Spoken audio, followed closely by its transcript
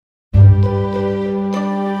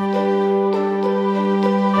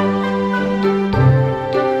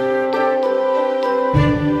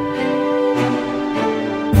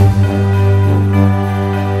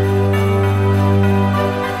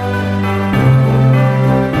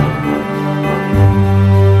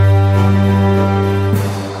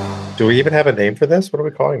Do we even have a name for this? What are we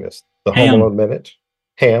calling this? The Home Ham. Alone Minute?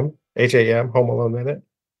 Ham? Ham? Home Alone Minute?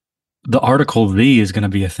 The article "the" is going to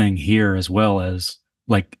be a thing here as well as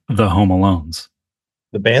like the Home Alones.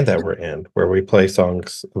 The band that we're in, where we play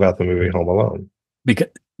songs about the movie Home Alone.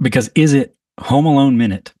 Because is it Home Alone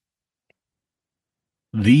Minute,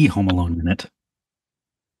 the Home Alone Minute,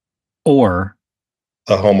 or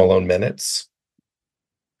The Home Alone Minutes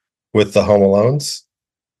with the Home Alones?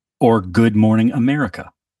 or Good Morning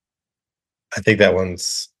America? I think that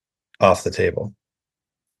one's off the table.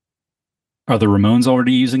 Are the Ramones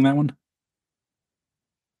already using that one?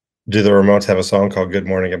 Do the Ramones have a song called Good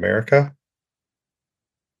Morning America?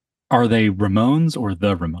 Are they Ramones or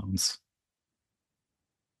the Ramones?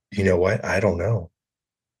 You know what? I don't know.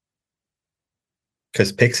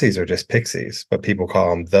 Because Pixies are just Pixies, but people call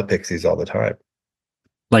them the Pixies all the time.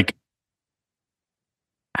 Like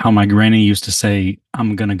how my granny used to say,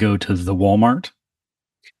 I'm going to go to the Walmart.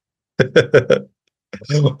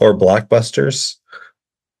 Or Blockbusters.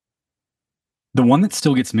 The one that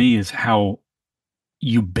still gets me is how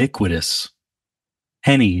ubiquitous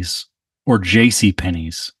Pennies or J.C.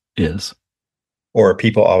 Penney's is. Or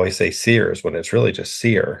people always say Sears when it's really just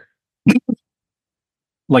Sear.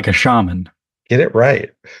 Like a shaman. Get it right.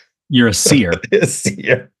 You're a seer.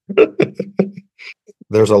 Sear.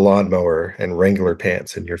 There's a lawnmower and Wrangler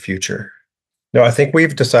pants in your future. No, I think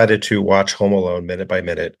we've decided to watch Home Alone minute by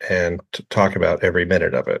minute and talk about every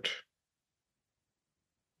minute of it.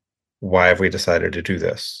 Why have we decided to do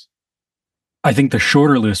this? I think the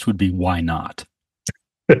shorter list would be why not?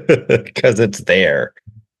 Because it's there.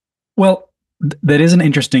 Well, that is an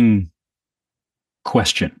interesting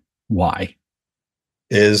question. Why?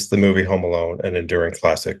 Is the movie Home Alone an enduring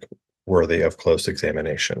classic worthy of close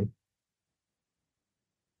examination?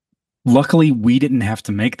 Luckily, we didn't have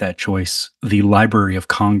to make that choice. The Library of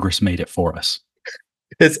Congress made it for us.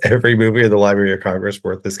 Is every movie in the Library of Congress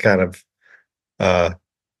worth this kind of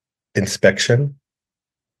inspection?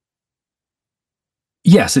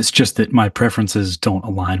 Yes, it's just that my preferences don't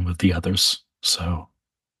align with the others. So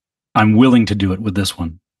I'm willing to do it with this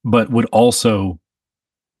one, but would also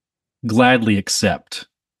gladly accept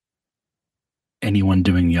anyone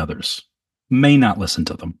doing the others. May not listen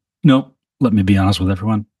to them. Nope. Let me be honest with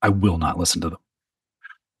everyone. I will not listen to them.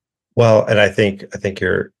 Well, and I think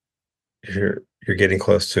you're getting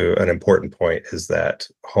close to an important point, is that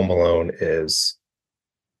Home Alone is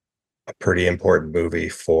a pretty important movie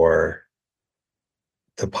for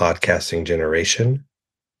the podcasting generation.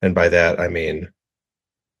 And by that, I mean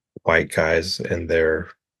white guys in their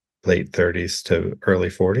late 30s to early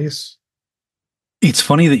 40s. It's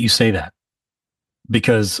funny that you say that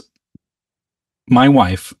because my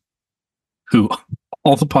wife, who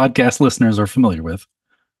all the podcast listeners are familiar with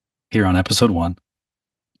here on episode 1,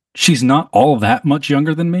 she's not all that much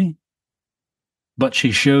younger than me, but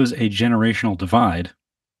she shows a generational divide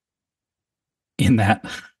in that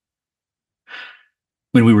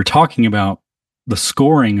when we were talking about the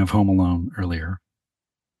scoring of Home Alone earlier,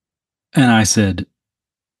 and I said,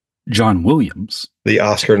 John Williams. The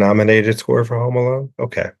Oscar nominated score for Home Alone?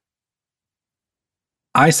 Okay.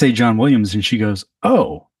 I say John Williams, and she goes,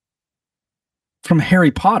 oh, from Harry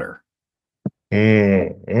Potter.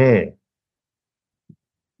 That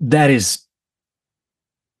is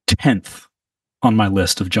 10th on my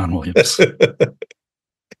list of John Williams.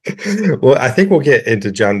 Well, I think we'll get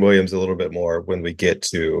into John Williams a little bit more when we get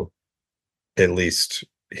to at least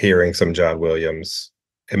hearing some John Williams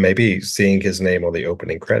and maybe seeing his name on the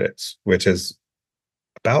opening credits, which is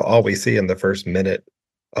about all we see in the first minute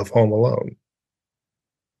of Home Alone.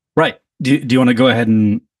 Right. Do you want to go ahead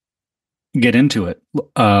and get into it?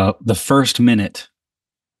 The first minute,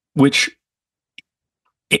 which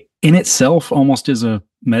in itself almost is a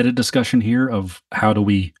meta discussion here of how do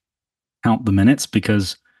we count the minutes,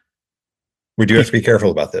 because we do have to be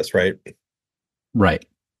careful about this, right? Right.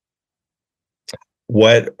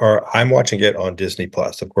 I'm watching it on Disney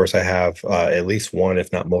Plus. Of course, I have at least one,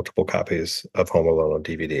 if not multiple copies of Home Alone on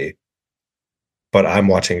DVD. But I'm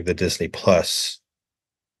watching the Disney Plus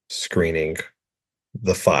screening,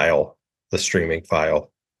 the streaming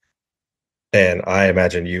file. And I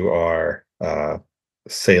imagine you are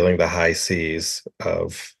sailing the high seas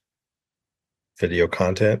of video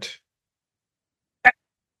content.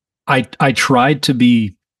 I tried to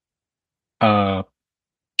be too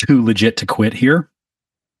legit to quit here.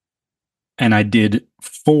 And I did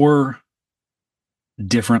 4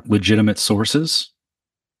 different legitimate sources,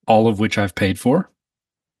 all of which I've paid for,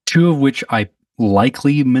 2 of which I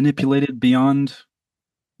likely manipulated beyond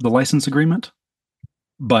the license agreement.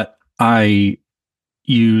 But I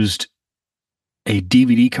used a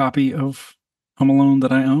DVD copy of Home Alone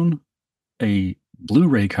that I own a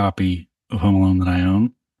Blu-ray copy of Home Alone that I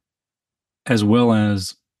own, as well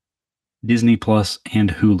as Disney Plus and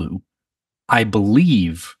Hulu. I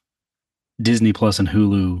believe Disney Plus and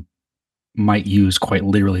Hulu might use quite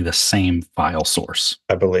literally the same file source.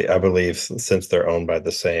 I believe since they're owned by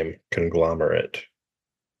the same conglomerate,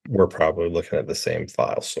 we're probably looking at the same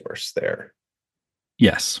file source there.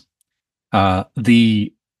 Yes.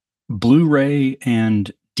 The Blu-ray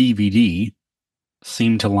and DVD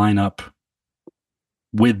seem to line up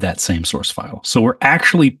with that same source file. So we're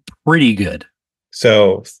actually pretty good.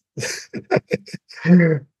 So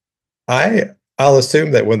I'll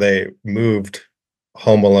assume that when they moved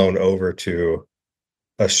Home Alone over to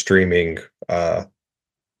a streaming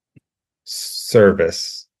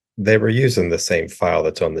service, they were using the same file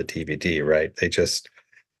that's on the DVD, right? They just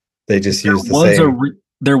used the same.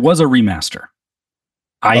 There was a remaster.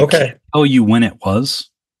 I Okay. can't tell you when it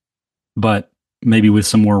was, but maybe with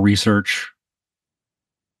some more research,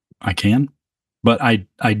 I can. But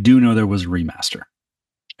I do know there was a remaster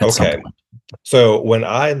at some Okay. point. So when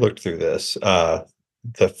I looked through this,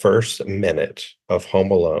 the first minute of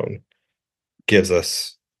Home Alone gives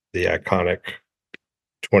us the iconic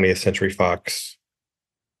 20th Century Fox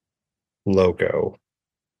logo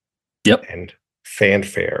Yep. and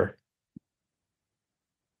fanfare.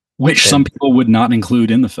 Which some And people would not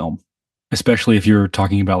include in the film, especially if you're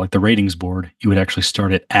talking about like the ratings board. You would actually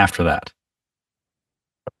start it after that.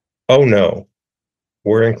 oh no,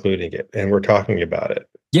 we're including it and we're talking about it.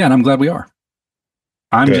 Yeah, and I'm glad we are.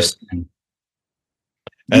 I'm Good. just saying, you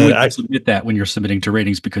And would I submit that when you're submitting to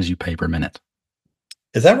ratings because you pay per minute.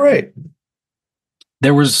 is that right?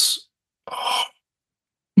 There was,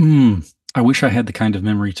 I wish I had the kind of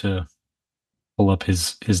memory to pull up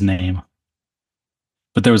his name,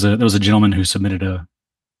 but there was a gentleman who submitted a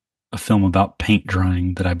film about paint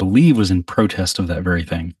drying that I believe was in protest of that very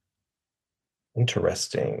thing,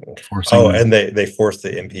 Interesting. forcing Oh, them, and they forced the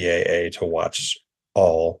MPAA to watch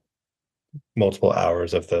all multiple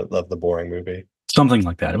hours of the boring movie something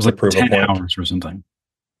like that. It was to like prove a 10 point. hours or something,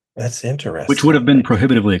 That's which would have interesting. been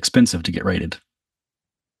prohibitively expensive to get rated.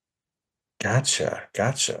 Gotcha.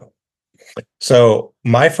 So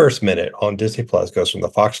my first minute on Disney Plus goes from the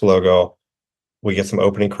Fox logo. We get some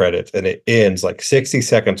opening credits, and it ends like 60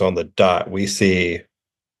 seconds on the dot. We see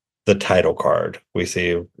the title card. We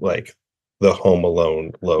see like the Home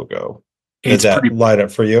Alone logo. Does It's that pretty. line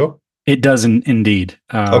up for you? It does indeed.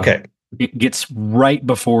 Okay. It gets right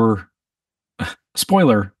before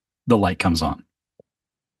spoiler. The light comes on.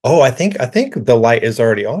 Oh, I think the light is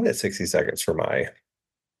already on at 60 seconds for my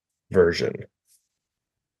version.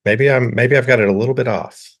 Maybe I've got it a little bit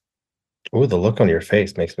off. Oh, the look on your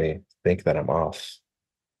face makes me think that I'm off.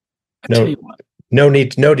 I tell you No,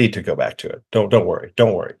 what, no need to go back to it. Don't worry.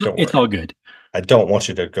 it's all good. I don't want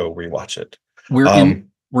you to go rewatch it. We're in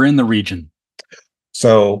Um, we're in the region.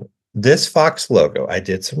 so this Fox logo, I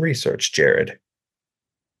did some research, Jared.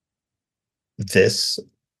 This,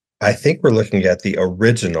 I think we're looking at the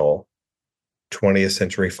original 20th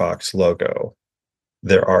Century Fox logo.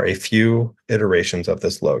 There are a few iterations of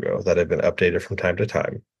this logo that have been updated from time to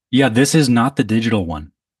time. Yeah, this is not the digital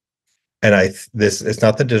one. And this is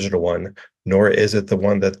not the digital one, nor is it the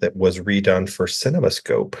one that was redone for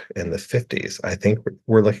CinemaScope in the 50s. I think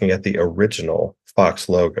we're looking at the original Fox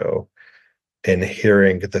logo and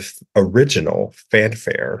hearing the original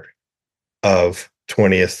fanfare of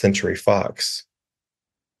 20th Century Fox.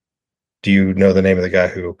 Do you know the name of the guy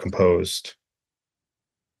who composed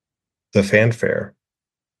the fanfare?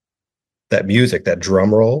 That music, that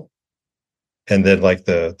drum roll, and then like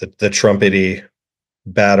the trumpety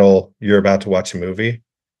battle, you're about to watch a movie.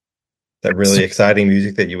 That really exciting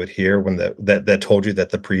music that you would hear when that told you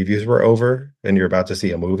that the previews were over and you're about to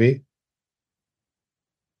see a movie.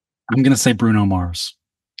 I'm gonna say Bruno Mars.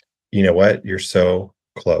 You know what? You're so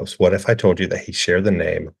close. What if I told you that he shared the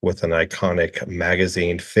name with an iconic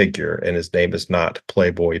magazine figure and his name is not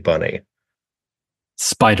Playboy Bunny?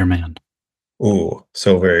 Spider-Man. Ooh,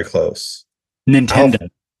 so very close. Nintendo.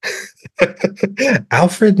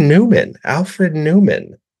 Alfred Newman. Alfred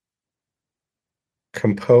Newman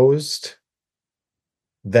composed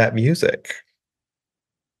that music.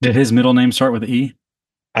 Did his middle name start with E?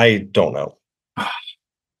 I don't know.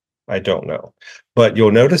 I don't know. But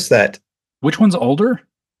you'll notice that Which one's older?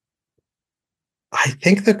 I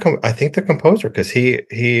think the composer, because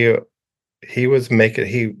he was making,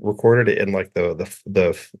 he recorded it in like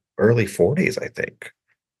the early 40s, I think,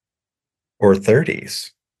 or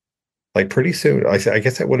 30s. Like pretty soon. I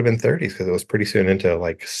guess it would have been 30s because it was pretty soon into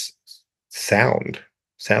like sound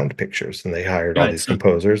pictures, and they hired all Yeah, these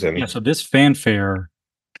composers. yeah. And So this fanfare.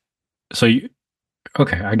 So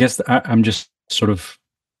Okay, I guess I'm just sort of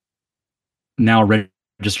now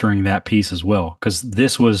registering that piece as well, because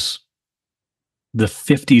this was the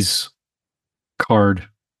 50s card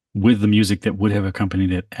with the music that would have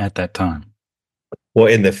accompanied it at that time. Well,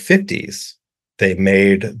 in the 50s, they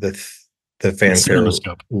made the The fanfare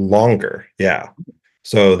CinemaScope. longer. Yeah.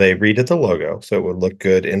 So they redid the logo so it would look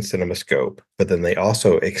good in CinemaScope, but then they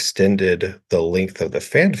also extended the length of the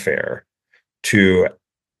fanfare to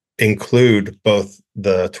include both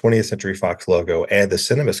the 20th Century Fox logo and the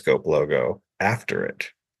CinemaScope logo after it.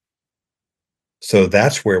 So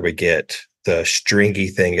that's where we get the stringy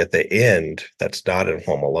thing at the end that's not in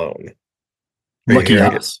Home Alone. Are you Lucky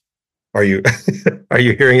hearing it? us. Are you are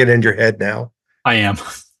you hearing it in your head now? I am.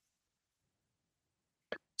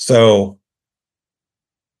 So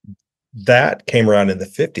that came around in the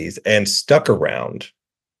 50s and stuck around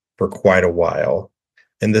for quite a while.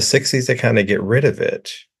 In the 60s, they kind of get rid of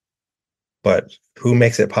it. But who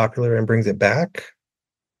makes it popular and brings it back?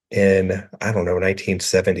 In, I don't know,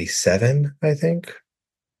 1977, I think.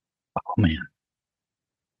 Oh man.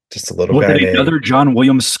 Just a little Was guy it named, another John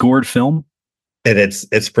Williams scored film? and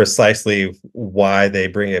it's precisely why they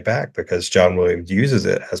bring it back, because John Williams uses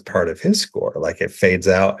it as part of his score. Like it fades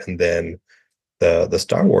out and then the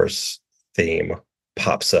Star Wars theme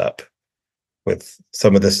pops up with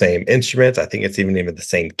some of the same instruments. I think it's even the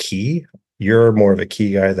same key. You're more of a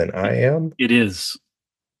key guy than I am. It is.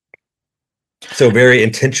 So very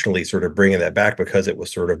intentionally sort of bringing that back because it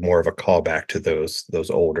was sort of more of a callback to those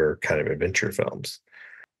older kind of adventure films.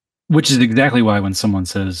 Which is exactly why when someone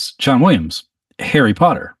says John Williams, Harry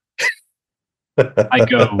Potter, I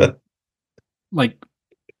go like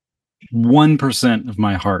 1% of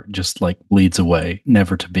my heart just like bleeds away,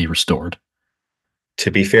 never to be restored.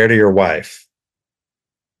 To be fair to your wife,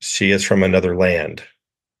 she is from another land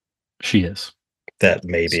She is. that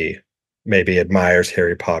maybe admires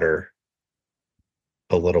Harry Potter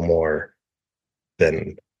a little more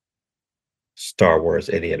than Star Wars,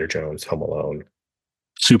 Indiana Jones, Home Alone,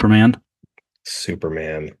 Superman,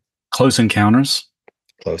 Superman, Close Encounters.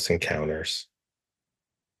 Close Encounters,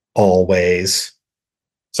 always.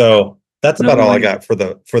 So that's No about all I way. got for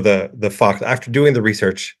the Fox. After doing the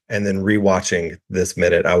research and then rewatching this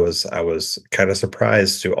minute, I was kind of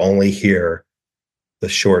surprised to only hear the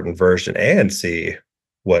shortened version and see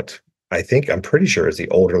what I'm pretty sure is the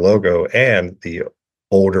older logo and the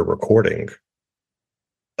older recording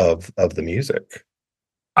of the music.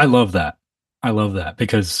 I love that. I love that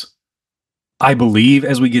because I believe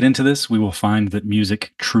as we get into this, we will find that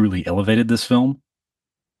music truly elevated this film.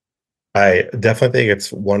 I definitely think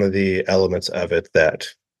it's one of the elements of it that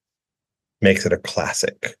makes it a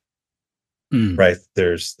classic. Mm, Right?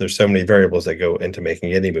 There's so many variables that go into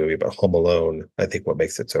making any movie, but Home Alone, I think what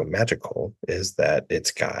makes it so magical is that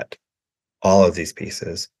it's got all of these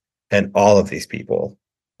pieces and all of these people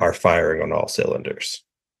are firing on all cylinders.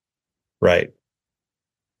 Right?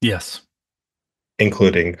 yes.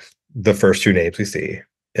 Including the first two names we see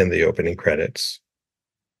in the opening credits.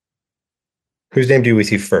 Whose name do we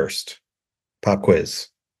see first? Pop quiz.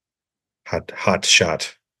 Hot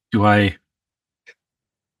shot. Do I?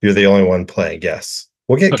 You're the only one playing. Yes.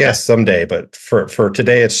 We'll get Okay. guests someday, but for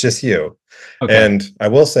today, it's just you. Okay. And I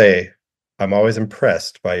will say, I'm always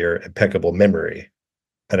impressed by your impeccable memory.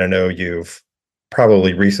 And I know you've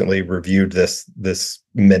probably recently reviewed this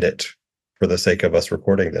minute for the sake of us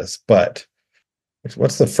recording this, but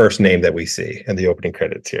what's the first name that we see in the opening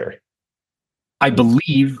credits here? I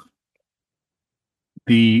believe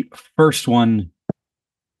the first one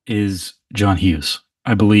is John Hughes.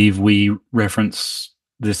 I believe we reference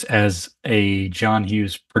this as a John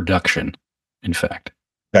Hughes production, in fact.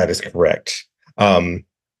 That is correct. I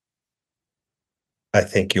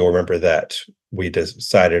think you'll remember that we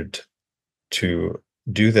decided to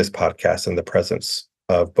do this podcast in the presence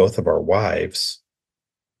of both of our wives.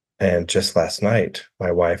 And just last night,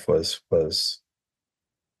 my wife was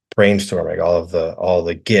brainstorming all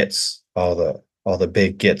the gets, all the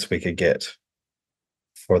big gets we could get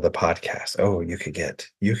for the podcast. Oh, you could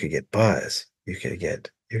get Buzz. You could get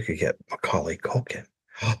Macaulay Culkin.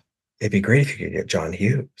 It'd be great if you could get John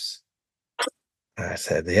Hughes. I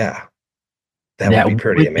said, yeah, that would be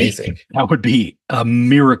pretty amazing. That would be a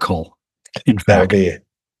miracle. In That would fact, be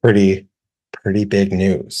pretty big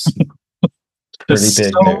news. Pretty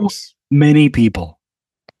big so news. many people.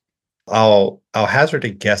 I'll hazard a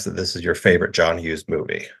guess that this is your favorite John Hughes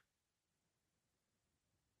movie.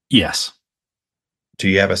 Yes. Do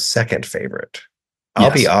you have a second favorite?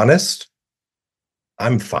 I'll be Yes. honest,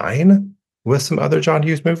 I'm fine with some other John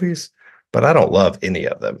Hughes movies, but I don't love any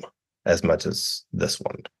of them as much as this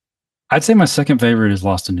one. I'd say my second favorite is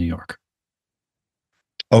Lost in New York.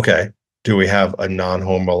 Okay. Do we have a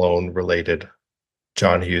non-Home Alone related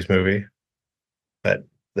John Hughes movie that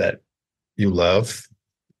that you love?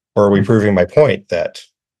 Or are we proving my point that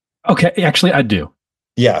Okay, actually, I do.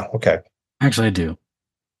 yeah, okay. Actually, I do.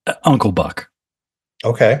 Uncle Buck.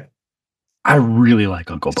 Okay. I really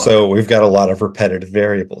like Uncle Buck. So we've got a lot of repetitive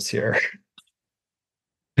variables here.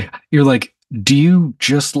 You're like, do you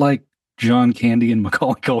just like John Candy and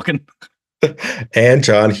Macaulay Culkin? And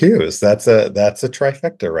John Hughes. That's a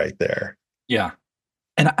trifecta right there. Yeah.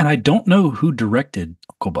 And I don't know who directed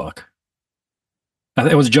Uncle Buck. I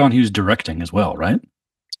think it was John Hughes directing as well, right?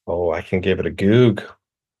 Oh, I can give it a goog.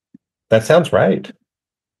 That sounds right.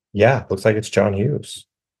 Yeah, looks like it's John Hughes.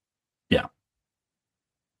 Yeah.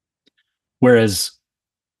 Whereas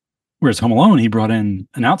Home Alone, he brought in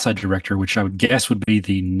an outside director, which I would guess would be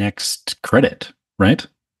the next credit, right?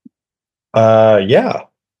 Yeah.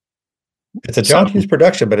 It's a So, John Hughes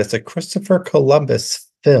production, but it's a Christopher Columbus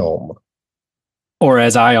film. or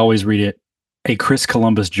as I always read it, a Chris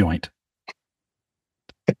Columbus joint.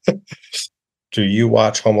 Do you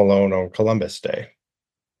watch Home Alone on Columbus Day?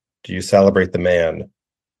 Do you celebrate the man?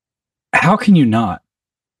 How can you not?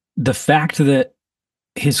 The fact that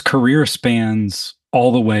his career spans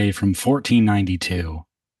all the way from 1492.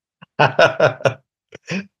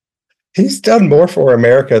 He's done more for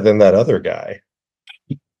America than that other guy.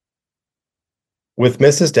 With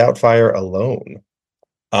Mrs. Doubtfire alone.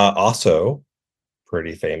 Also,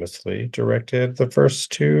 pretty famously directed the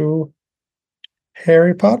first two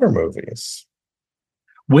Harry Potter movies.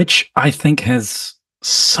 Which I think has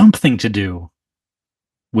something to do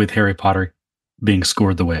with Harry Potter being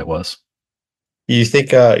scored the way it was. You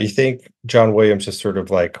think John Williams just sort of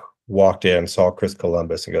like walked in, saw Chris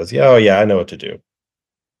Columbus and goes, "Yeah, oh yeah, I know what to do."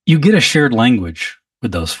 You get a shared language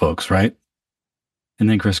with those folks, right? And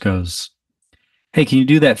then Chris goes, "Hey, can you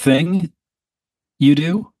do that thing you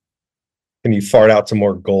do?" Can you fart out some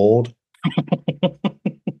more gold?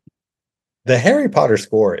 The Harry Potter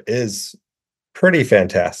score is pretty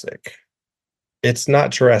fantastic. It's not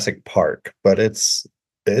Jurassic Park, but it's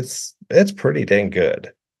pretty dang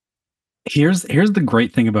good. Here's the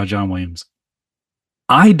great thing about John Williams.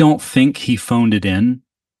 I don't think he phoned it in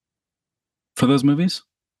for those movies,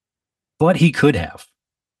 but he could have.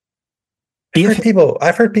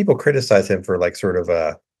 I've heard people criticize him for like sort of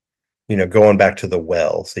going back to the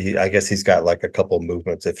well. So I guess he's got like a couple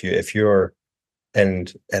movements. If you're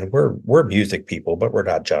and we're music people, but we're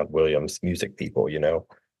not John Williams music people,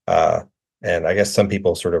 Uh, and I guess some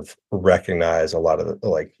people sort of recognize a lot of the,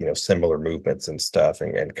 like, similar movements and stuff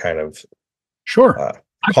and kind of Sure. uh,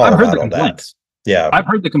 I've call him heard the out on that. complaints. Yeah. I've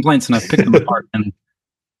heard the complaints and I've picked them apart, and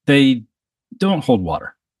they don't hold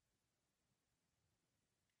water.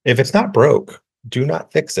 If it's not broke, do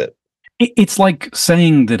not fix it. It's like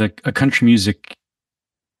saying that a country music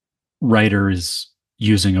writer is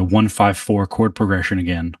using a 154 chord progression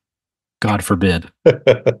again. God forbid.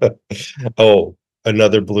 Oh,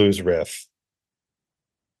 another blues riff.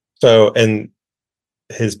 So, and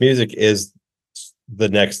his music is the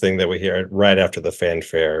next thing that we hear right after the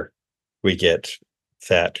fanfare. We get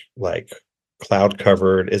that like cloud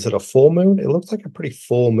covered. Is it a full moon? It looks like a pretty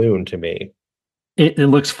full moon to me. It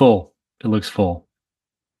looks full. It looks full.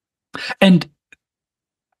 And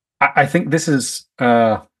I think this is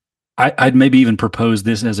I'd maybe even propose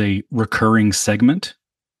this as a recurring segment,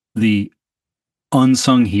 the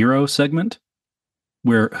unsung hero segment,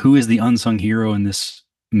 where who is the unsung hero in this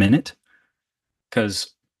minute?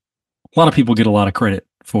 Because a lot of people get a lot of credit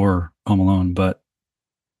for Home Alone, but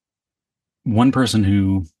one person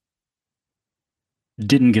who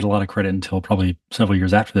didn't get a lot of credit until probably several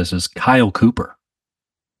years after this is Kyle Cooper.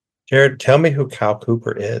 Jared, tell me who Kyle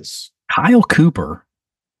Cooper is. Kyle Cooper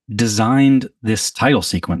designed this title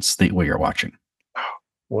sequence that we are watching.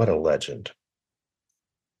 What a legend.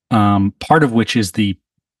 Part of which is the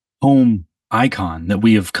home icon that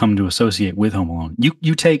we have come to associate with Home Alone.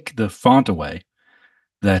 You take the font away,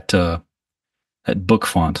 that book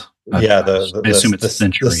font. Yeah, I assume it's the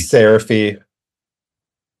Century. serify.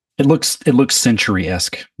 It looks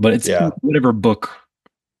Century-esque, but it's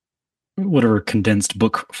whatever condensed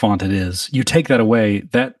book font it is. You take that away,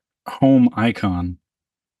 that home icon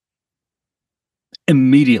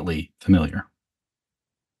immediately familiar.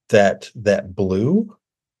 That blue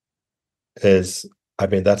is, I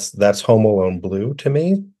mean, that's Home Alone blue to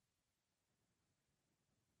me.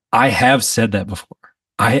 I have said that before.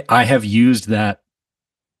 I have used that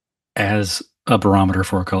as a barometer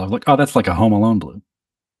for a color. Like, oh, that's like a Home Alone blue.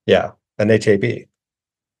 Yeah, an HAB.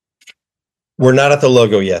 We're not at the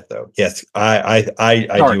logo yet, though. Yes, I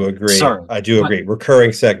do agree. Sorry. I do agree.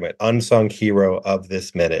 Recurring segment, unsung hero of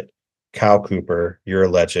this minute. Kyle Cooper, you're a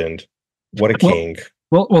legend. What a Well, king.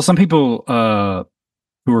 well, some people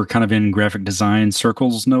who are kind of in graphic design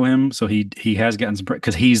circles know him, so he has gotten some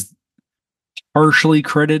because he's partially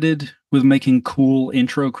credited with making cool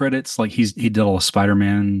intro credits. Like he did all the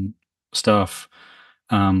Spider-Man stuff.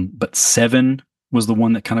 But Seven was the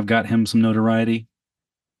one that kind of got him some notoriety.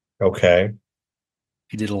 Okay.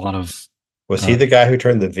 He did a lot of Was he the guy who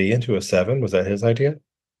turned the V into a 7? Was that his idea?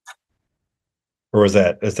 Or is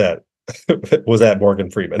that was that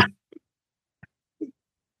Morgan Freeman?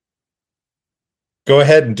 Go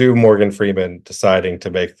ahead and do Morgan Freeman deciding to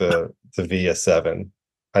make the V a 7.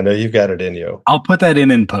 I know you've got it in you. I'll put that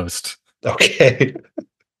in post. Okay.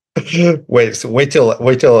 Wait till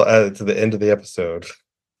to the end of the episode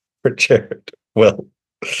for Jared will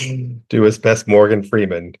do his best Morgan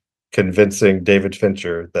Freeman convincing David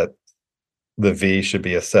Fincher that the V should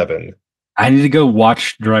be a 7. I need to go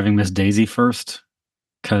watch Driving Miss Daisy first,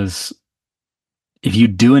 because if you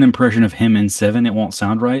do an impression of him in Seven, it won't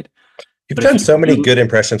sound right. You've But if done you so many do, good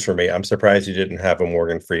impressions for me. I'm surprised you didn't have a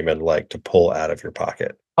Morgan Freeman like to pull out of your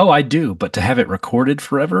pocket. oh, I do, but to have it recorded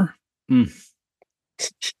forever, You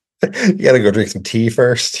got to go drink some tea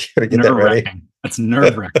first. You got to get that ready. That's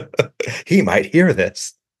nerve wracking. He might hear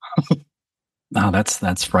this. Oh,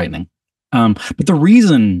 that's frightening. But the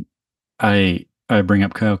reason I bring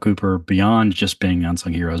up Kyle Cooper beyond just being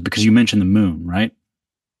unsung heroes, because you mentioned the moon, right?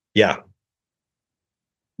 Yeah.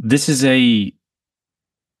 This is a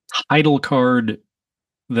title card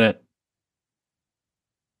that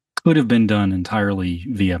could have been done entirely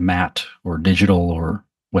via matte or digital or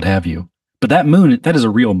what have you. But that moon, that is a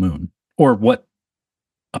real moon, or what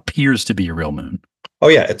appears to be a real moon. Oh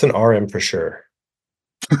yeah, it's an RM for sure.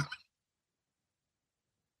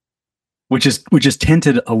 Which is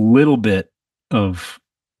tinted a little bit of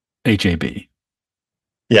HAB.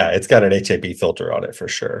 Yeah, it's got an HAB filter on it for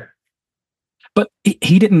sure. But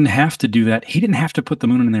he didn't have to do that. He didn't have to put the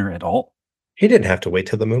moon in there at all. He didn't have to wait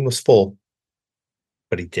till the moon was full,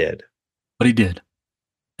 but he did. But he did.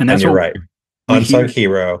 And that's you're right. Unsung hear.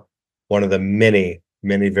 hero, one of the many,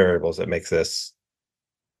 many variables that makes this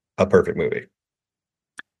a perfect movie.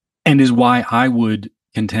 And is why I would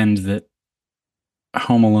contend that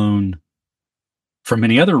Home Alone, for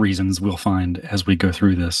many other reasons we'll find as we go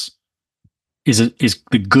through this, is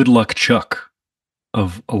the good luck Chuck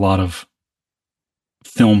of a lot of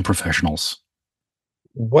film professionals.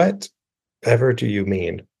 Whatever do you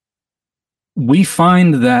mean? We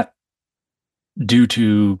find that due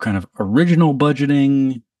to kind of original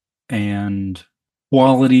budgeting and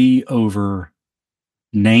quality over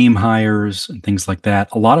name hires and things like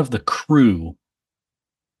that, a lot of the crew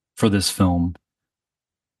for this film,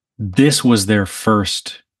 this was their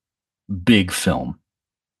first big film.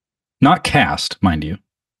 Not cast, mind you,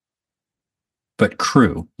 but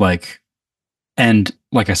crew. And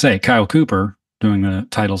like I say, Kyle Cooper doing the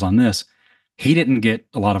titles on this, he didn't get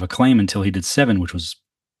a lot of acclaim until he did Seven, which was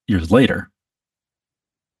years later.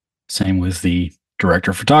 Same with the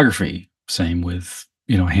director of photography. Same with,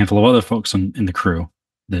 a handful of other folks in the crew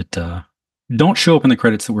that don't show up in the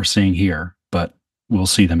credits that we're seeing here, but we'll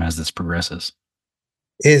see them as this progresses.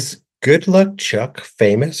 Is Good Luck Chuck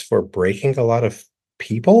famous for breaking a lot of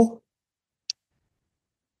people?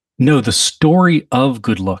 No, the story of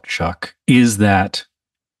Good Luck Chuck is that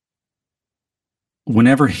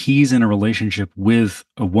whenever he's in a relationship with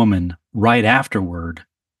a woman, right afterward,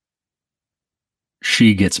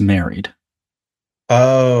 she gets married.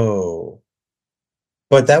 Oh.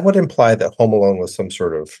 But that would imply that Home Alone was some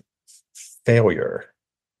sort of failure.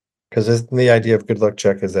 Because isn't the idea of Good Luck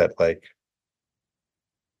Chuck is that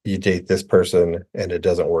you date this person and it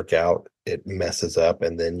doesn't work out, it messes up,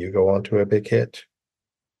 and then you go on to a big hit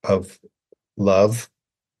of love?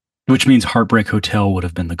 Which means Heartbreak Hotel would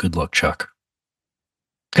have been the Good Luck Chuck.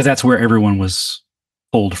 Because that's where everyone was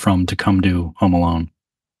pulled from to come do Home Alone.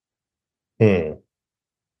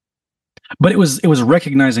 But it was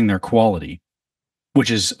recognizing their quality, which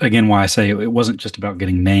is, again, why I say it wasn't just about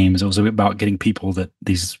getting names. It was about getting people that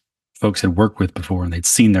these folks had worked with before and they'd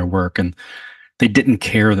seen their work and they didn't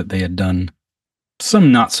care that they had done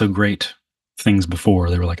some not so great things before.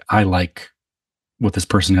 They were like, I like what this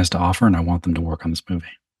person has to offer and I want them to work on this movie.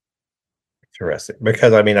 Interesting.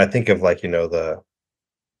 Because I think of the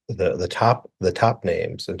top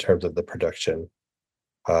names in terms of the production.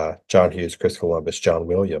 John Hughes, Chris Columbus, John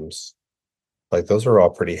Williams. Those are all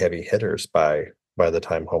pretty heavy hitters by the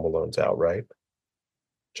time Home Alone's out, right?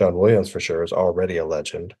 John Williams for sure is already a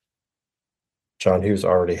legend. John Hughes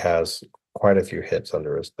already has quite a few hits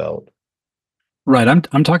under his belt. Right.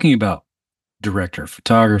 I'm talking about director,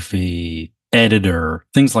 photography, editor,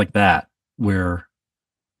 things like that, where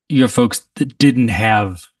you have folks that didn't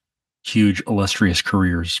have huge illustrious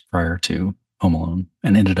careers prior to Home Alone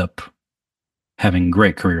and ended up having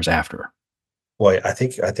great careers after. Well, I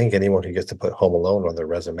think anyone who gets to put Home Alone on their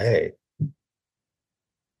resume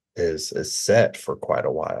is set for quite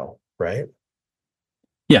a while, right?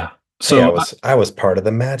 Yeah. Hey, I So was I was part of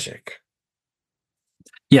the magic.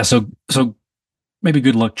 yeah, so maybe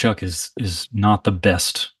Good Luck Chuck is not the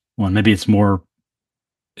best one. Maybe it's more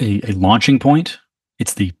a launching point.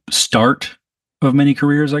 It's the start of many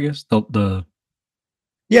careers, I guess. The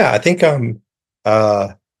Yeah, I think uh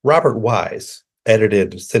Robert Wise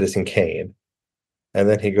edited Citizen Kane, and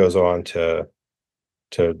then he goes on to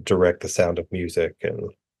direct The Sound of Music and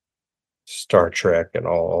Star Trek and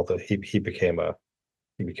all the he became a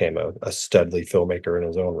studly filmmaker in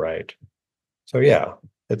his own right. So yeah,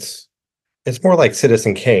 it's it's more like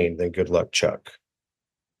Citizen Kane than Good Luck Chuck.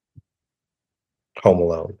 Home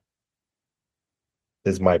Alone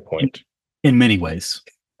is my point. in many ways.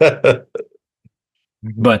 But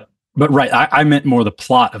right, I meant more the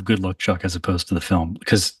plot of Good Luck Chuck as opposed to the film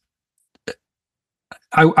because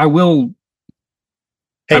I will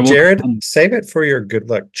I Hey will Jared, save it for your Good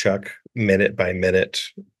Luck Chuck minute by minute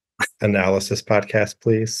analysis podcast,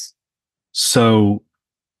 please. so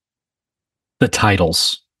the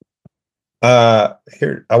titles.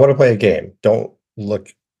 Here, I want to play a game. Don't look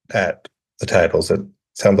at the titles. It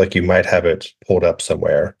sounds like you might have it pulled up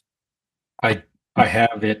somewhere. I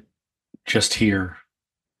have it just here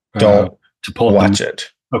Don't to pull up watch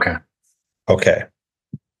it. Okay. Okay.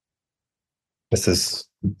 This is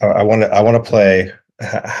I want to play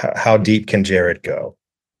how deep can Jared go?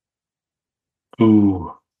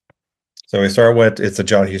 Ooh. So we start with it's a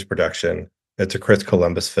John Hughes production. It's a Chris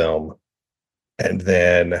Columbus film. And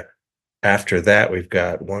then after that, we've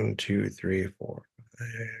got 1, 2, 3, 4, 5,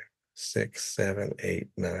 6, 7, 8,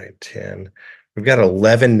 9, 10. We've got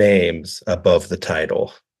 11 names above the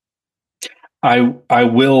title. I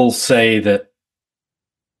will say that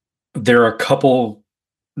there are a couple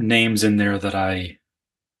names in there that I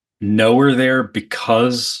know are there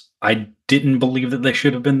because I didn't believe that they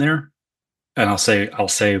should have been there. And I'll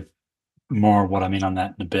say more what I mean on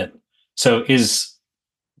that in a bit. So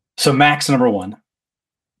Max number one,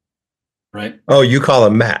 right? Oh, you call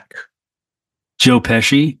him Mac. Joe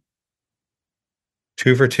Pesci,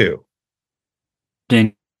 2 for 2,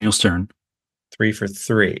 Daniel Stern. 3 for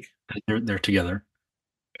 3. They're together.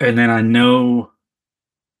 And then I know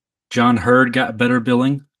John Hurd got better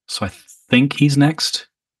billing, so I think he's next.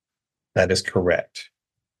 That is correct.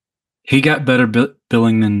 He got better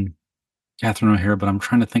billing than Catherine O'Hara, but I'm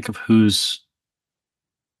trying to think of who's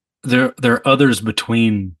there. There are others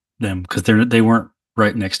between them because they weren't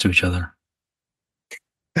right next to each other.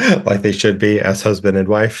 Like they should be as husband and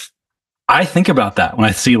wife. I think about that when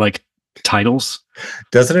I see like titles.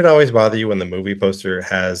 Doesn't it always bother you when the movie poster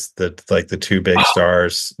has the two big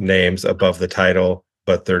stars names above the title,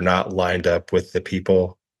 but they're not lined up with the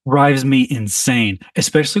people? Drives me insane,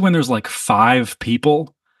 especially when there's like 5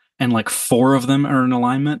 people and like 4 of them are in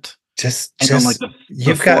alignment.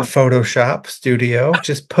 You've got Photoshop Studio.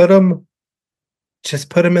 Just put them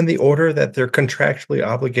in the order that they're contractually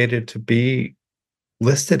obligated to be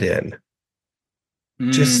listed in.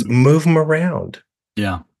 Just move them around.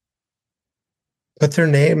 Yeah. Put their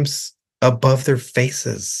names above their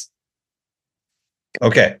faces.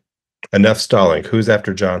 Okay. Enough stalling. Who's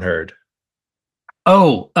after John Hurd?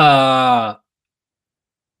 Oh,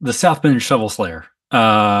 the South Bend Shovel Slayer.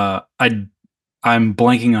 I'm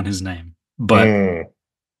blanking on his name, but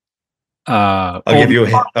I'll give you a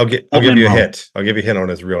hint. I'll give you a hint. I'll give you a hint on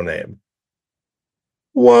his real name.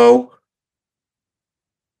 Whoa.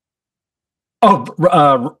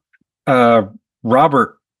 Oh,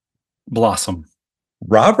 Robert Blossom.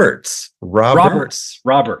 Roberts Blossom.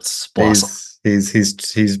 He's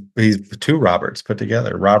 2 Roberts put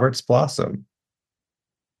together. Roberts Blossom.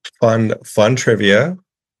 Fun trivia.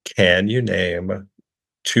 Can you name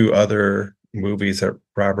 2 other movies that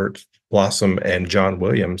Robert Blossom and John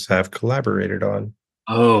Williams have collaborated on?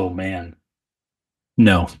 Oh man.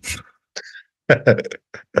 No.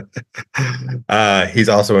 He's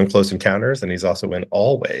also in Close Encounters, and he's also in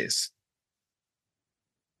Always.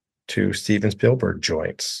 2 Steven Spielberg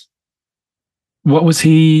joints. What was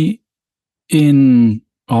he in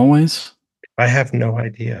Always? I have no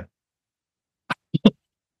idea.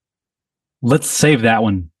 Let's save that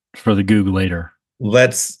one for the Google later.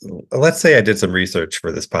 Let's say I did some research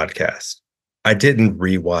for this podcast. I didn't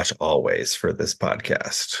rewatch Always for this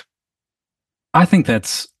podcast. I think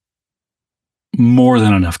that's more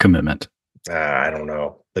than enough commitment. I don't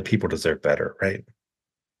know. The people deserve better, right?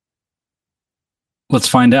 Let's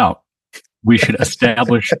find out. We should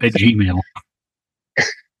establish a Gmail.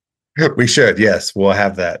 We should, yes. We'll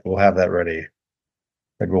have that. We'll have that ready.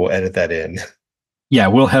 Maybe we'll edit that in. Yeah,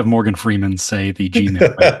 we'll have Morgan Freeman say the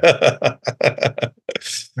Gmail.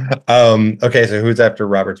 Okay, so who's after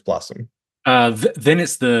Robert's Blossom? Then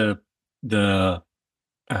it's the the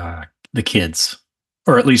kids,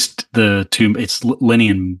 or at least the two. It's Lenny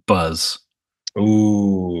and Buzz.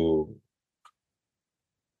 Ooh.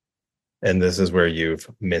 And this is where you've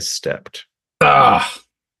misstepped. Ah,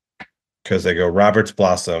 Because they go Robert's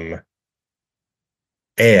Blossom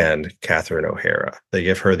and Catherine O'Hara. They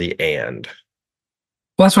give her the and.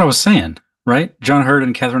 well, that's what I was saying, right? John Hurt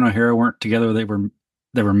and Catherine O'Hara weren't together; they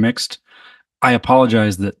were mixed. I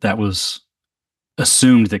apologize that was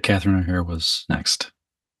assumed that Catherine O'Hara was next.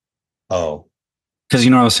 Oh, Because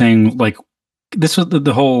I was saying, like, this was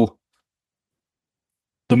the whole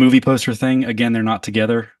the movie poster thing. Again, they're not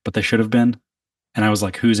together, but they should have been. And I was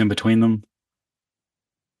like, who's in between them?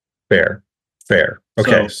 fair.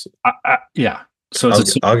 Okay. Yeah. So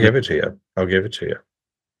it's I'll give it to you. I'll give it to you.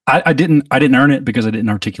 I didn't earn it because I didn't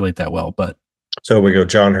articulate that well, but So we go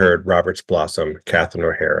John Hurt, Robert's Blossom, Catherine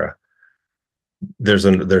O'Hara. There's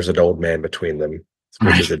an old man between them,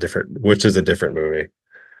 which is a different movie.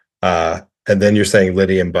 And then you're saying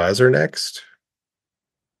Liddy and Buzz are next?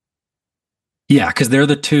 yeah, because they're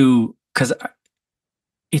the two. Because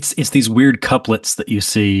it's these weird couplets that you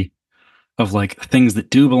see of like things that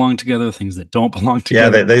do belong together, things that don't belong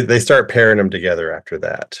together. Yeah, they start pairing them together after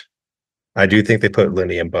that. I do think they put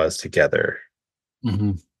Liddy and Buzz together.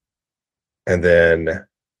 Mm-hmm. And then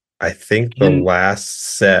I think the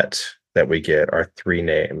last set that we get are three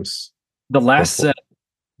names. The last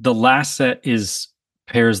set is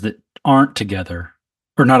pairs that aren't together,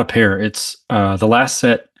 or not a pair. It's the last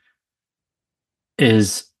set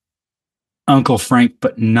is Uncle Frank,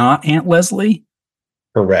 but not Aunt Leslie.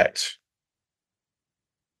 Correct.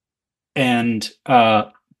 And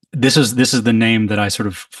this is the name that I sort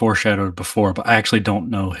of foreshadowed before, but I actually don't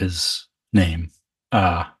know his name.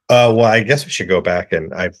 Well, I guess we should go back,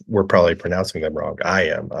 and we're probably pronouncing them wrong. I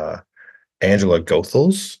am. Angela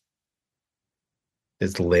Goethals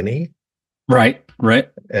is Lenny. Right.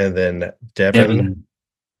 And then Devin.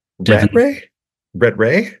 Ray?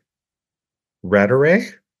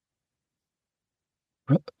 Rataray?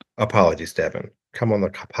 Apologies, Devin. Come on the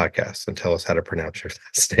podcast and tell us how to pronounce your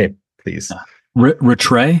last name, please.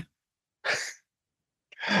 Rattray?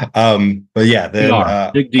 But yeah,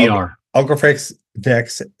 then Big DR. Uncle Frank's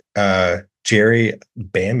next. Jerry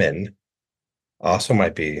Bamman also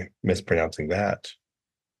might be mispronouncing that.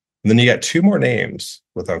 And then you got two more names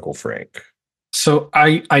with Uncle Frank. So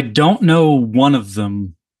I don't know one of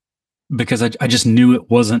them because I just knew it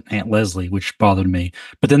wasn't Aunt Leslie, which bothered me.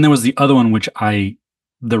 But then there was the other one, which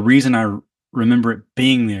the reason I remember it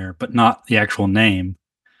being there, but not the actual name,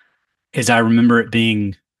 is I remember it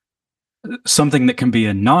being something that can be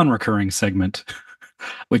a non-recurring segment,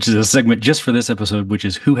 which is a segment just for this episode, which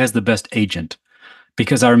is who has the best agent?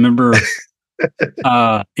 Because I remember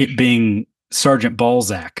it being Sergeant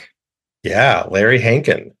Balzac. Yeah, Larry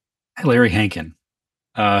Hankin,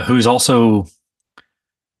 who's also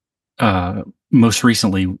most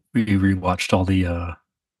recently we rewatched all the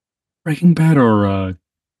Breaking Bad or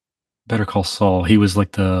Better Call Saul. He was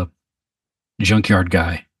like the junkyard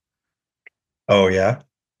guy. Oh yeah.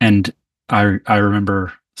 And I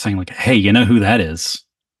remember saying like, hey, you know who that is?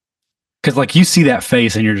 Because like you see that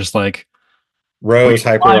face and you're just like, Rose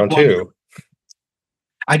Hyper on 2.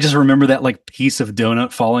 I just remember that like piece of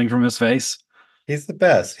donut falling from his face. He's the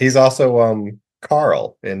best. He's also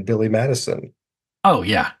Carl in Billy Madison. Oh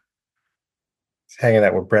yeah. He's hanging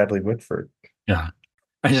out with Bradley Whitford. Yeah.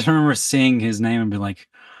 I just remember seeing his name and being like,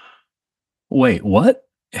 wait, what?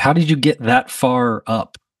 How did you get that far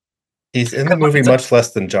up? He's in the movie much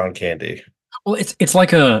less than John Candy. Well, it's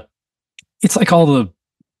like all the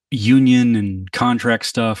union and contract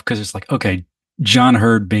stuff, because it's like, okay, John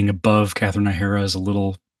Hurt being above Catherine O'Hara is a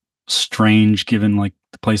little strange given like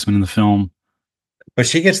the placement in the film. But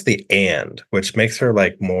she gets the and, which makes her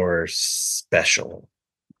like more special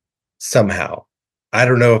somehow. I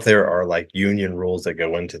don't know if there are like union rules that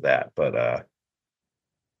go into that, but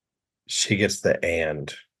she gets the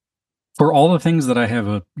and. For all the things that I have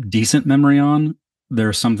a decent memory on, there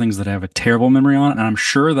are some things that I have a terrible memory on, and I'm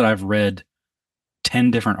sure that I've read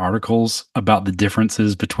 10 different articles about the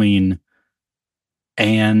differences between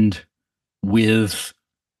and, with,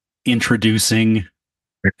 introducing,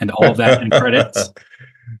 and all of that in credits.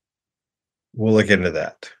 We'll look into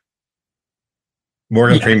that.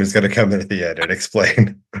 Morgan Freeman's going to come in at the end and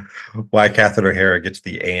explain why Catherine O'Hara gets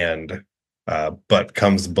the and, but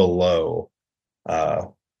comes below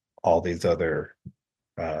all these other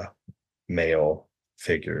uh, male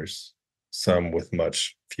figures, some with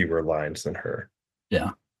much fewer lines than her.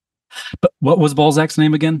 Yeah. But what was Balzac's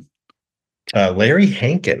name again? Larry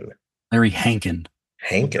Hankin. Larry Hankin.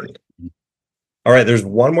 Hankin. All right, there's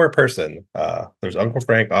one more person. There's Uncle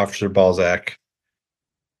Frank, Officer Balzac.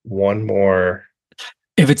 One more.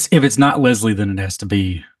 If it's not Leslie, then it has to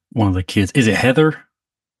be one of the kids. Is it Heather?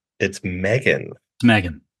 It's Megan. It's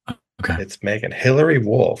Megan. Okay. It's Megan. Hillary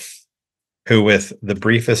Wolf, who with the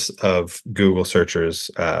briefest of Google searchers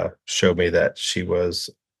showed me that she was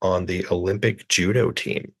on the Olympic judo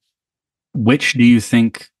team. Which do you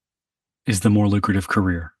think is the more lucrative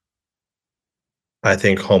career? I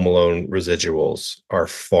think Home Alone residuals are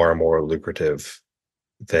far more lucrative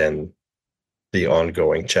than the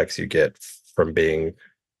ongoing checks you get from being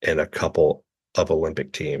in a couple of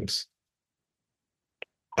Olympic teams.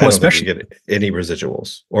 I don't think you get any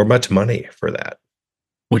residuals or much money for that.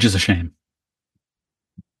 Which is a shame.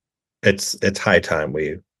 It's high time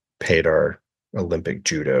we paid our Olympic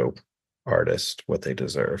judo artists what they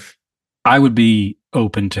deserve. I would be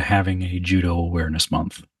open to having a judo awareness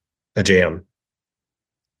month. A jam.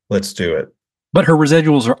 Let's do it. But her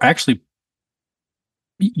residuals are actually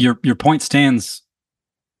your point stands,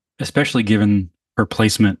 especially given her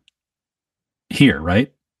placement here,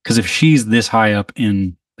 right? Because if she's this high up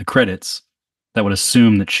in the credits, that would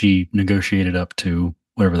assume that she negotiated up to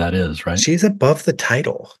whatever that is, right? She's above the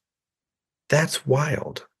title. That's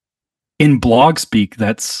wild. In blog speak,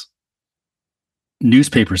 that's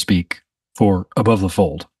newspaper speak for above the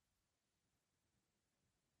fold.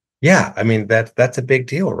 Yeah, I mean that's a big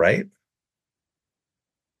deal, right?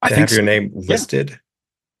 I to think have your name listed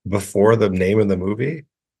before the name of the movie.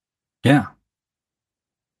 Yeah.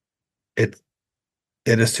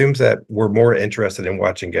 It assumes that we're more interested in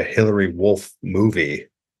watching a Hillary Wolf movie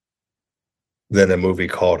than a movie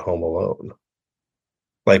called Home Alone.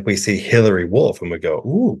 Like we see Hillary Wolf and we go,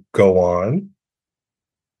 ooh, go on.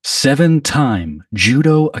 7-time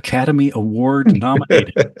Judo Academy Award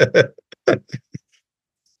nominated.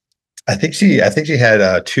 I think she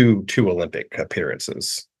had two Olympic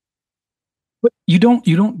appearances. But you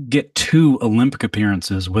don't get 2 Olympic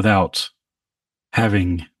appearances without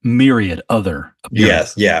having myriad other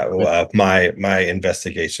appearances. Yes, yeah. My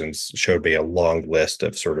investigations showed me a long list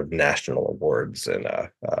of sort of national awards and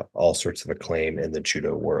all sorts of acclaim in the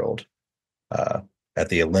judo world. At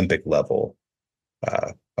the Olympic level,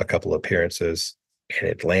 a couple appearances in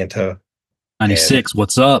Atlanta. 96,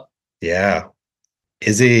 what's up? Yeah.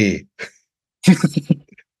 Izzy.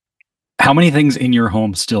 How many things in your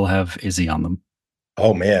home still have Izzy on them?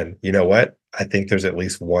 Oh man, you know what? I think there's at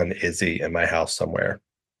least one Izzy in my house somewhere.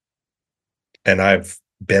 And I've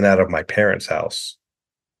been out of my parents' house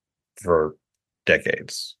for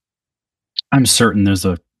decades. I'm certain there's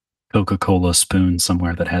a Coca-Cola spoon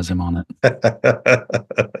somewhere that has him on it.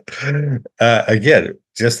 Again,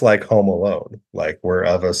 just like Home Alone, like we're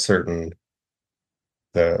of a certain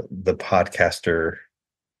the podcaster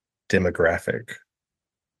demographic.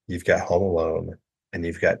 You've got Home Alone and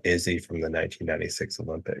you've got Izzy from the 1996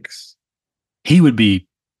 Olympics. He would be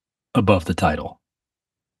above the title.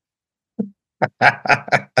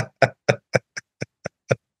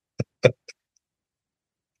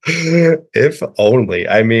 If only.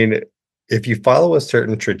 I mean, if you follow a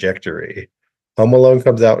certain trajectory, Home Alone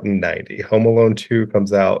comes out in 90. Home Alone 2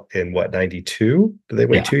 comes out in what, 92? Do they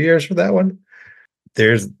wait 2 years for that one?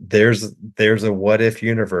 There's a what if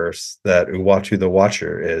universe that Uwatu the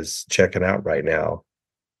Watcher is checking out right now,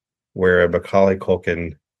 where Macaulay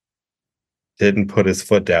Culkin didn't put his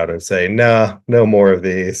foot down and say, nah, no more of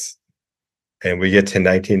these. And we get to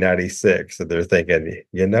 1996 and they're thinking,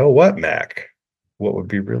 you know what, Mac? What would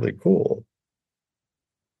be really cool?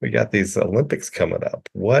 We got these Olympics coming up.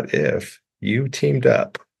 What if you teamed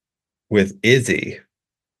up with Izzy,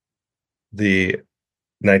 the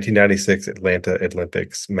 1996 Atlanta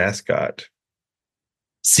Olympics mascot?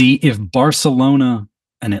 See, if Barcelona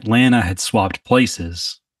and Atlanta had swapped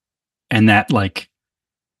places and that like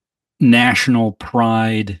national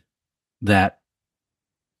pride, that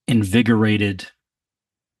invigorated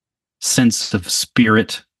sense of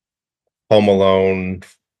spirit. Home Alone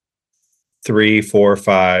 3, 4,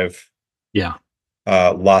 5. Yeah.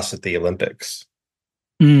 Lost at the Olympics.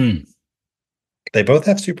 They both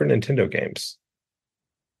have Super Nintendo games.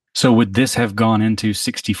 So would this have gone into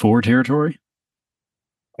 64 territory?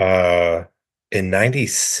 In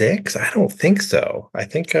 96? I don't think so. I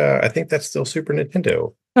think that's still Super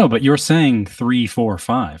Nintendo. No, but you're saying 3, 4,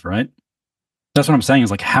 5, right? That's what I'm saying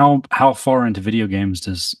is like how far into video games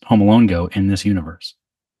does Home Alone go in this universe?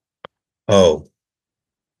 Oh,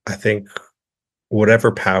 I think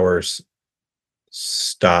whatever powers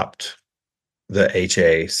stopped the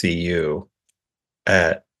HACU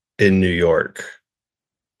in New York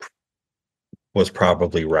was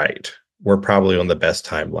probably right. We're probably on the best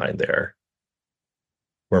timeline there,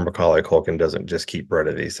 where Macaulay Culkin doesn't just keep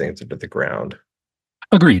running these things into the ground.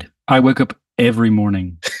 Agreed. I wake up every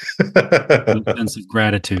morning with a sense of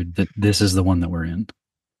gratitude that this is the one that we're in.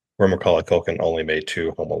 Where Macaulay Culkin only made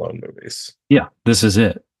 2 Home Alone movies. Yeah, this is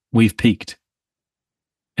it. We've peaked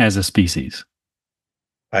as a species.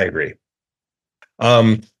 I agree.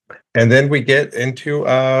 And then we get into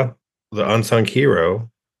the unsung hero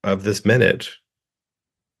of this minute,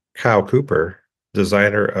 Kyle Cooper,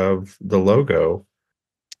 designer of the logo.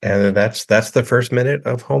 And that's the first minute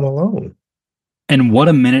of Home Alone. And what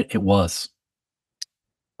a minute it was.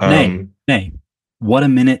 Nay, what a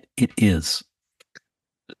minute it is.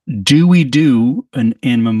 Do we do an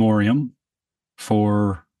in memoriam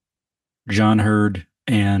for John Hurd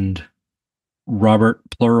and Robert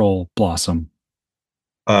Plural Blossom?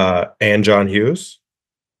 And John Hughes?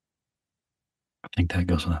 I think that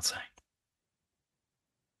goes without saying.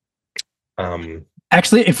 Um,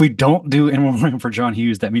 Actually, if we don't do in memoriam for John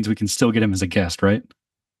Hughes, that means we can still get him as a guest, right?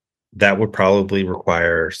 That would probably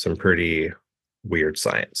require some pretty weird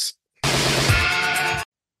science.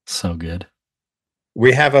 So good.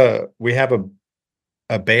 We have a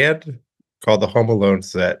band called the Home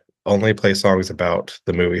Alones that only play songs about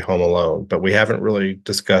the movie Home Alone, but we haven't really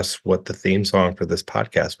discussed what the theme song for this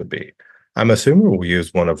podcast would be. I'm assuming we'll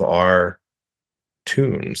use one of our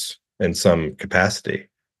tunes in some capacity.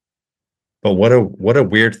 But what a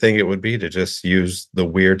weird thing it would be to just use the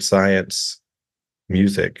weird science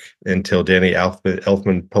music until Danny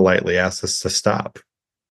Elfman politely asks us to stop.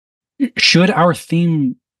 Should our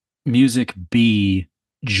theme music be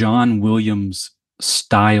John Williams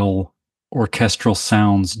style orchestral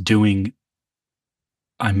sounds doing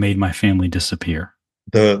I Made My Family Disappear?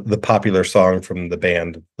 The popular song from the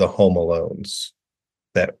band The Home Alones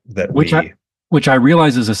which I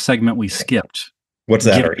realize is a segment we skipped. What's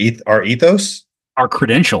that? Our ethos? Our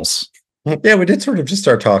credentials. Yeah, we did sort of just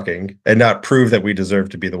start talking and not prove that we deserve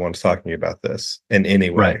to be the ones talking about this in any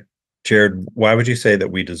way. Right. Jared, why would you say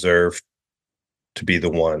that we deserve to be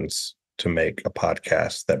the ones to make a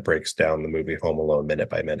podcast that breaks down the movie Home Alone minute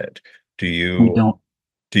by minute? Do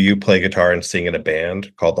you play guitar and sing in a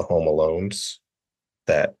band called the Home Alones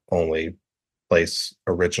that only plays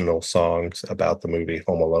original songs about the movie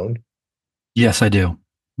Home Alone? Yes, I do.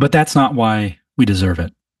 But that's not why we deserve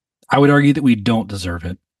it. I would argue that we don't deserve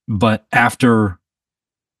it. But after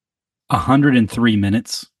 103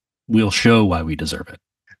 minutes, we'll show why we deserve it.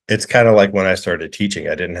 It's kind of like when I started teaching,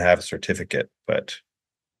 I didn't have a certificate, but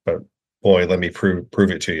boy, let me prove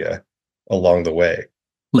it to you along the way.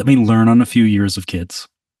 Let me learn on a few years of kids.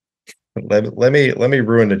 Let me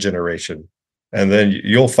ruin a generation, and then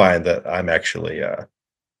you'll find that I'm actually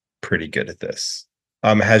pretty good at this.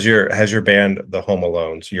 Has your band, the Home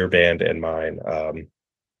Alones, your band and mine,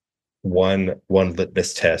 one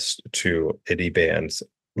litmus test to any band's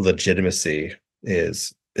legitimacy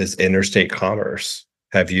is interstate commerce.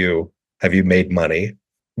 Have you made money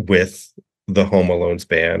with the Home Alones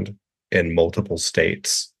band in multiple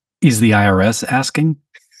states? Is the IRS asking?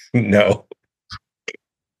 No.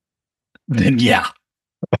 Then yeah.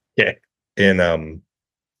 Yeah. In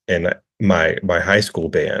my high school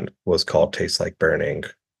band was called Tastes Like Burning.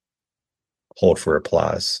 Hold for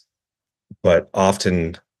applause. But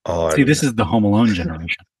often on See, this is the Home Alone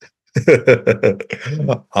generation.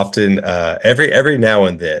 Often every now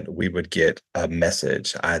and then we would get a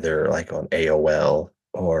message either like on AOL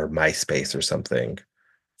or MySpace or something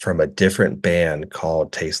from a different band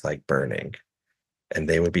called Taste Like Burning, and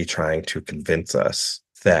they would be trying to convince us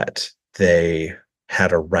that they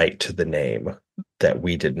had a right to the name that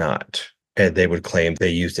we did not, and they would claim they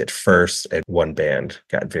used it first, and one band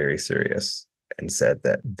got very serious and said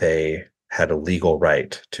that they had a legal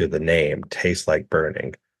right to the name Taste Like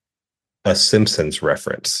Burning, a Simpsons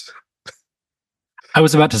reference. I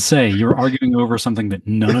was about to say, you're arguing over something that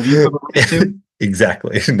none of you have a right to?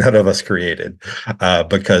 Exactly. None of us created,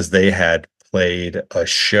 because they had played a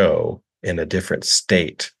show in a different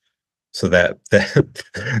state. So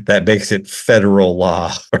that makes it federal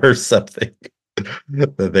law or something.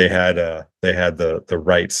 That they had the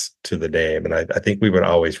rights to the name. And I think we would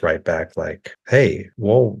always write back like, hey,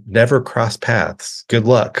 we'll never cross paths. Good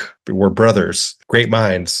luck. We're brothers. Great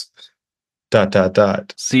minds. ...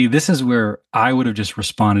 See, this is where I would have just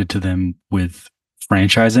responded to them with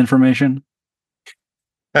franchise information.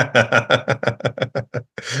 Might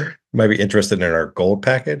be interested in our gold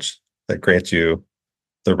package that grants you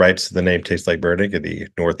the rights to the name Tastes Like Burning in the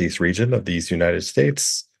Northeast region of these United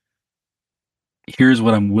States. Here's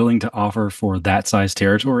what I'm willing to offer for that size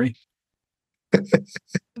territory.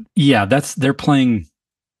 Yeah, they're playing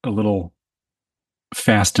a little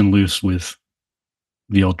fast and loose with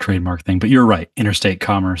the old trademark thing. But you're right. Interstate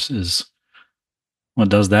commerce is what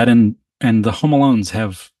does that. And the Home Alones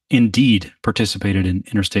have indeed participated in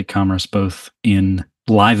interstate commerce, both in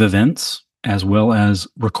live events as well as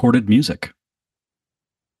recorded music.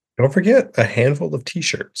 Don't forget a handful of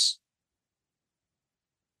t-shirts.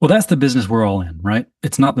 Well, that's the business we're all in, right?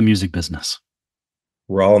 It's not the music business.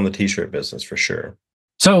 We're all in the t-shirt business for sure.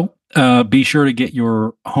 So be sure to get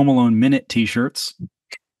your Home Alone Minute t-shirts.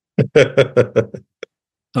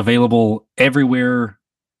 Available everywhere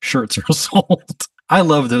shirts are sold. I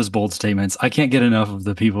love those bold statements. I can't get enough of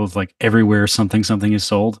the people with like everywhere something is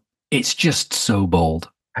sold. It's just so bold.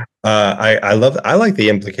 I like the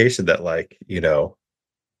implication that, like, you know,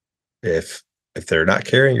 if they're not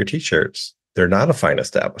carrying your t-shirts, they're not a fine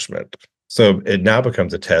establishment. So it now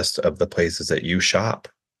becomes a test of the places that you shop.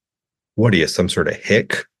 What are you, some sort of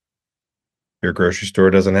hick? Your grocery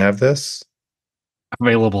store doesn't have this?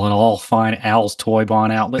 Available at all fine Al's Toy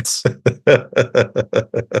Barn outlets. I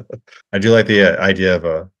do like the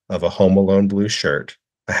idea of a Home Alone blue shirt,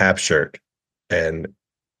 a Hap shirt, and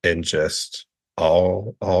in just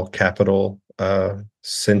all capital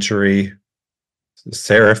century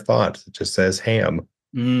serif font. It just says ham.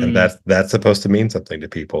 And that's supposed to mean something to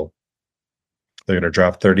people. They're gonna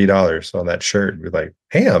drop $30 on that shirt and be like,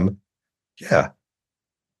 ham? Yeah.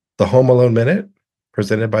 The Home Alone Minute,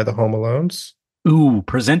 presented by the Home Alones. Ooh,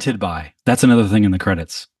 presented by. That's another thing in the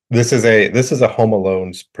credits. This is a Home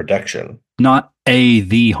Alones production. Not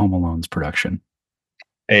the Home Alones production.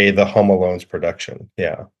 The Home Alones production.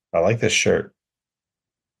 Yeah. I like this shirt.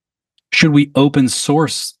 Should we open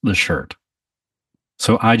source the shirt?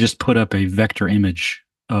 So I just put up a vector image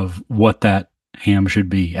of what that ham should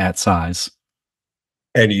be at size.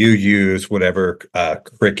 And you use whatever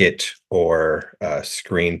Cricut or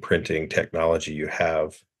screen printing technology you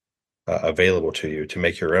have available to you to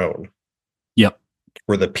make your own. Yep.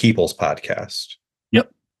 For the People's Podcast.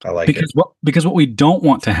 Yep. I like it. Because what we don't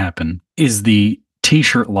want to happen is the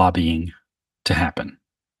t-shirt lobbying to happen,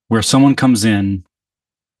 where someone comes in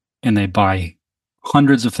and they buy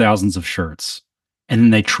hundreds of thousands of shirts, and then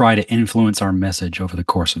they try to influence our message over the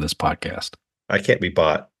course of this podcast. I can't be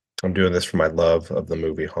bought. I'm doing this for my love of the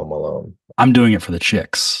movie Home Alone. I'm doing it for the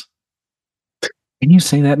chicks. Can you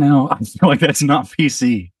say that now? I feel like that's not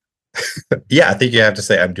PC. Yeah, I think you have to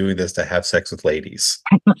say, I'm doing this to have sex with ladies.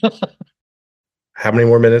 How many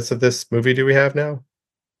more minutes of this movie do we have now?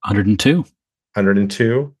 102.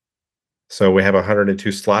 102. So we have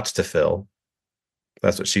 102 slots to fill.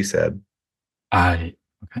 That's what she said. Okay.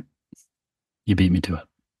 You beat me to it.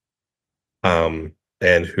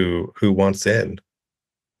 And who wants in?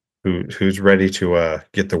 Who's ready to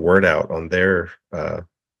get the word out on their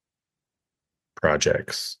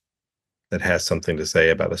projects that has something to say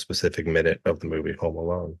about a specific minute of the movie Home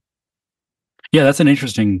Alone? Yeah, that's an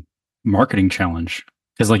interesting marketing challenge.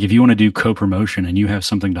 Because like if you want to do co-promotion and you have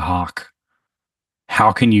something to hawk,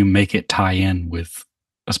 how can you make it tie in with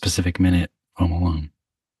a specific minute Home Alone?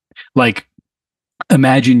 Like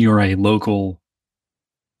imagine you're a local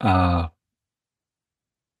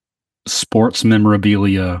sports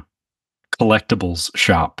memorabilia collectibles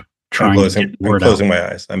shop. I'm closing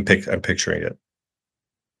my eyes. I'm picturing it.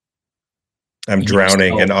 I'm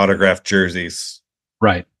drowning in autographed jerseys.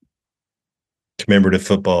 Right. Commemorative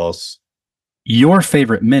footballs. Your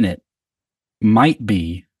favorite minute might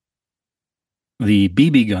be the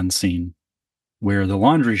BB gun scene where the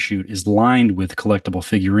laundry chute is lined with collectible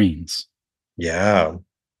figurines. Yeah.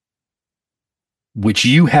 Which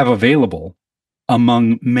you have available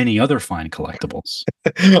among many other fine collectibles.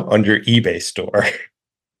 On your eBay store.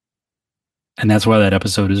 And that's why that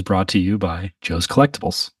episode is brought to you by Joe's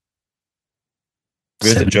Collectibles.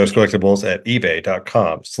 Visit Joe's Collectibles at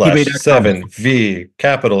ebay.com/7V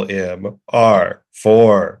capital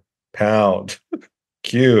MR4 pound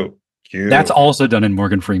Q. That's also done in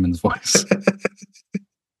Morgan Freeman's voice.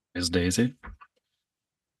 Is Daisy.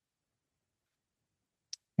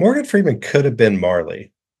 Morgan Freeman could have been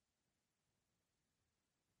Marley.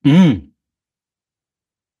 He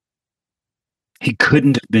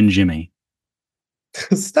couldn't have been Jimmy.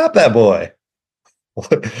 Stop that boy.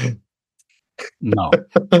 No.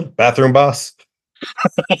 Bathroom boss.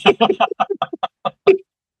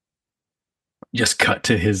 Just cut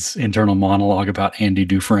to his internal monologue about Andy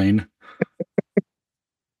Dufresne.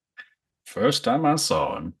 First time I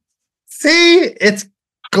saw him. See, it's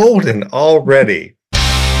golden already.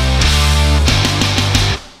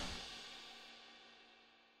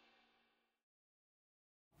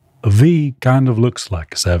 A V kind of looks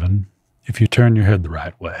like a 7 if you turn your head the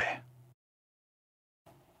right way.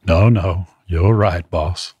 No, you're right,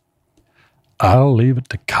 boss. I'll leave it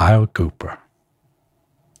to Kyle Cooper.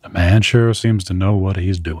 The man sure seems to know what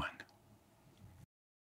he's doing.